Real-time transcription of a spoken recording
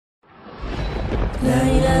لا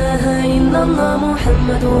إله إلا الله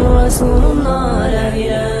محمد رسول الله لا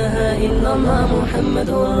إله إلا الله محمد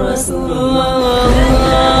رسول الله لا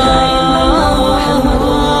إله إلا الله محمد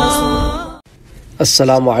رسول الله.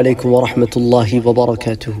 السلام علیکم ورحمۃ اللہ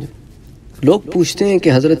وبرکاتہ. لوگ پوچھتے ہیں کہ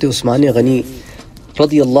حضرت عثمان غنی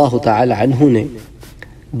رضی اللہ تعالی عنہ نے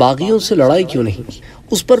باغیوں سے لڑائی کیوں نہیں؟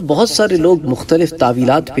 اس پر بہت سارے لوگ مختلف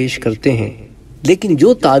تعویلات پیش کرتے ہیں، لیکن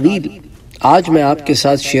جو تعویل آج میں آپ کے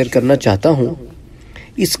ساتھ شیئر کرنا چاہتا ہوں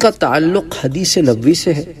اس کا تعلق حدیث نبوی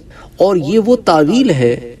سے ہے، اور یہ وہ تعویل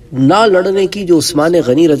ہے نہ لڑنے کی جو عثمان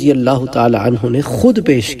غنی رضی اللہ تعالی عنہ نے خود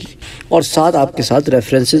پیش کی، اور ساتھ آپ کے ساتھ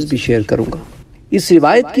ریفرنسز بھی شیئر کروں گا. اس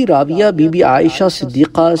روایت کی راویہ بی بی عائشہ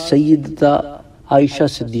صدیقہ سیدہ عائشہ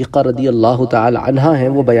صدیقہ رضی اللہ تعالی عنہ ہیں.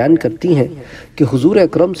 وہ بیان کرتی ہیں کہ حضور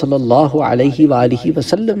اکرم صلی اللہ علیہ وآلہ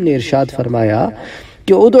وسلم نے ارشاد فرمایا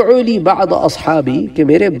کہ ادعو لی بعض اصحابی، کہ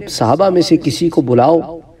میرے صحابہ میں سے کسی کو بلاؤ.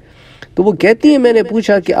 تو وہ کہتی ہیں میں نے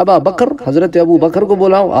پوچھا کہ ابا بکر، حضرت ابو بکر کو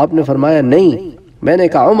بلاؤ؟ آپ نے فرمایا نہیں. میں نے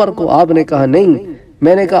کہا عمر کو؟ آپ نے کہا نہیں.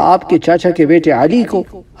 میں نے کہا آپ کے چاچا کے بیٹے علی کو؟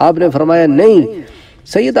 آپ نے فرمایا نہیں.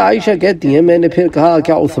 سیدہ عائشہ کہتی ہیں میں نے پھر کہا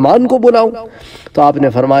کیا عثمان کو بلاؤں؟ تو آپ نے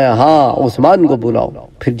فرمایا ہاں عثمان کو بلاؤ.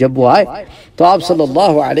 پھر جب وہ آئے تو آپ صلی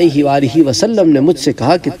اللہ علیہ وآلہ وسلم نے مجھ سے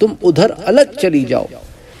کہا کہ تم ادھر الگ چلی جاؤ.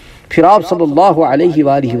 پھر آپ صلی اللہ علیہ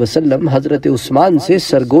وآلہ وسلم حضرت عثمان سے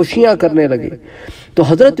سرگوشیاں کرنے لگے تو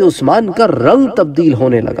حضرت عثمان کا رنگ تبدیل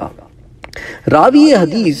ہونے لگا. راوی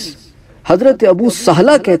حدیث حضرت ابو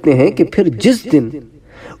سہلہ کہتے ہیں کہ پھر جس دن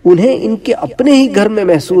انہیں ان کے اپنے ہی گھر میں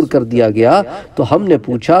محصور کر دیا گیا تو ہم نے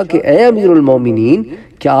پوچھا کہ اے امیر المومنین،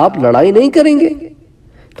 کیا آپ لڑائی نہیں کریں گے؟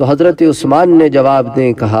 تو حضرت عثمان نے جواب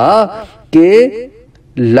دے کہا کہ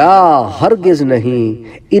لا، ہرگز نہیں.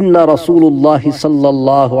 ان رسول اللہ صلی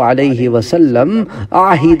اللہ علیہ وسلم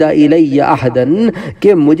عہد الی عہدا،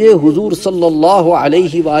 کہ مجھے حضور صلی اللہ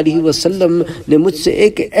علیہ وآلہ وسلم نے مجھ سے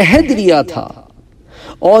ایک عہد لیا تھا،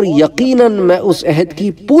 اور یقیناً میں اس عہد کی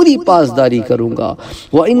پوری پاسداری کروں گا.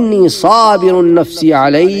 وَإِنِّي صَابِرٌ نَفْسِي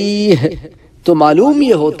عَلَيْهِ. تو معلوم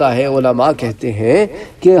یہ ہوتا ہے، علماء کہتے ہیں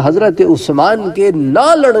کہ حضرت عثمان کے نہ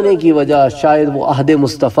لڑنے کی وجہ شاید وہ عہد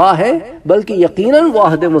مصطفیٰ ہے، بلکہ یقیناً وہ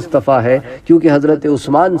عہد مصطفیٰ ہے، کیونکہ حضرت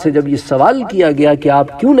عثمان سے جب یہ سوال کیا گیا کہ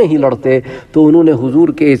آپ کیوں نہیں لڑتے تو انہوں نے حضور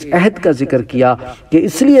کے اس عہد کا ذکر کیا کہ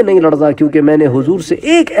اس لیے نہیں لڑتا کیونکہ میں نے حضور سے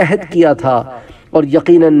ایک عہد کیا تھا اور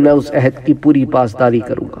یقیناً میں اس عہد کی پوری پاسداری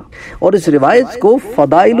کروں گا. اور اس روایت کو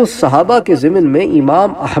فضائل الصحابہ کے ضمن میں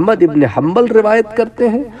امام احمد ابن حنبل روایت کرتے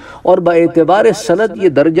ہیں، اور باعتبار سند یہ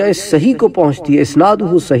درجہ صحیح کو پہنچتی ہے،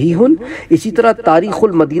 اسنادہ صحیح. اسی طرح تاریخ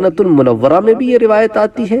المدینہ المنورہ میں بھی یہ روایت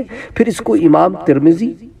آتی ہے. پھر اس کو امام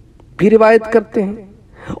ترمذی بھی روایت کرتے ہیں،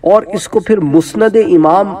 اور اس کو پھر مسند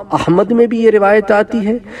امام احمد میں بھی یہ روایت آتی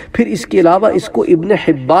ہے. پھر اس کے علاوہ اس کو ابن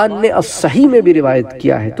حبان نے الصحیح میں بھی روایت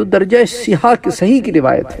کیا ہے. تو درجہ صحیح کی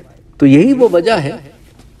روایت ہے. تو یہی وہ وجہ ہے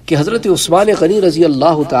کہ حضرت عثمان غنی رضی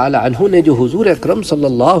اللہ تعالی عنہ نے جو حضور اکرم صلی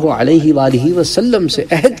اللہ علیہ وآلہ وسلم سے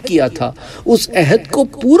عہد کیا تھا، اس عہد کو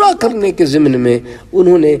پورا کرنے کے ضمن میں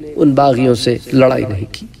انہوں نے ان باغیوں سے لڑائی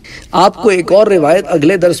نہیں کی. آپ کو ایک اور روایت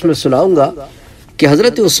اگلے درس میں سناؤں گا کہ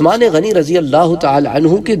حضرت عثمان غنی رضی اللہ تعالی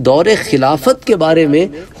عنہ کے دور خلافت کے بارے میں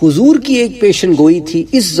حضور کی ایک پیشن گوئی تھی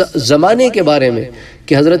اس زمانے کے بارے میں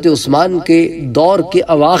کہ حضرت عثمان کے دور کے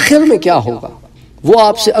اواخر میں کیا ہوگا. وہ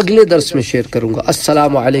آپ سے اگلے درس میں شیئر کروں گا.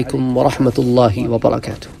 السلام علیکم ورحمۃ اللہ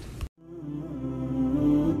وبرکاتہ.